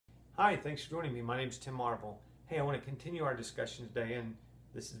Hi, thanks for joining me. My name is Tim Marble. Hey, I want to continue our discussion today, and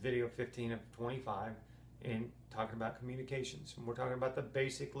this is video 15 of 25, and talking about communications. And we're talking about the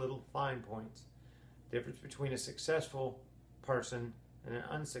basic little fine points. The difference between a successful person and an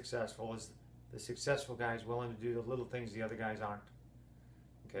unsuccessful is the successful guy is willing to do the little things the other guys aren't.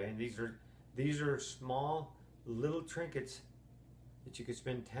 Okay, and these are small little trinkets that you could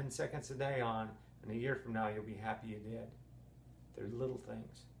spend 10 seconds a day on, and a year from now you'll be happy you did. They're little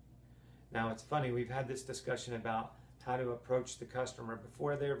things. Now it's funny, we've had this discussion about how to approach the customer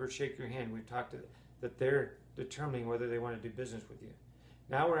before they ever shake your hand. We've talked that they're determining whether they want to do business with you.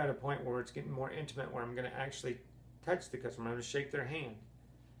 Now we're at a point where it's getting more intimate, where I'm going to actually touch the customer. I'm going to shake their hand.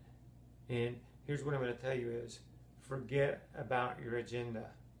 And here's what I'm going to tell you is, forget about your agenda.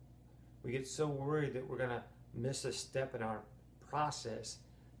 We get so worried that we're going to miss a step in our process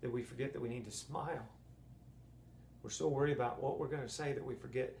that we forget that we need to smile. We're so worried about what we're going to say that we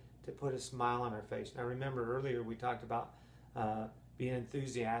forget to put a smile on our face. Now remember, earlier we talked about being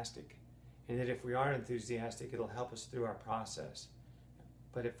enthusiastic, and that if we are enthusiastic, it'll help us through our process.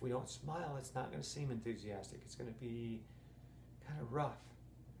 But if we don't smile, it's not going to seem enthusiastic. It's going to be kind of rough.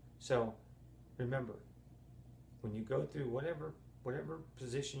 So remember, when you go through whatever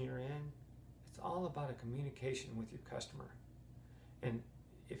position you're in, it's all about a communication with your customer. And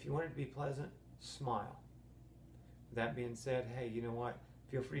if you want it to be pleasant, smile. With that being said, hey, you know what?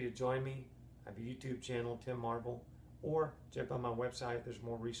 Feel free to join me. I have a YouTube channel, Tim Marble, or jump on my website. There's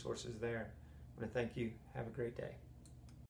more resources there. I want to thank you. Have a great day.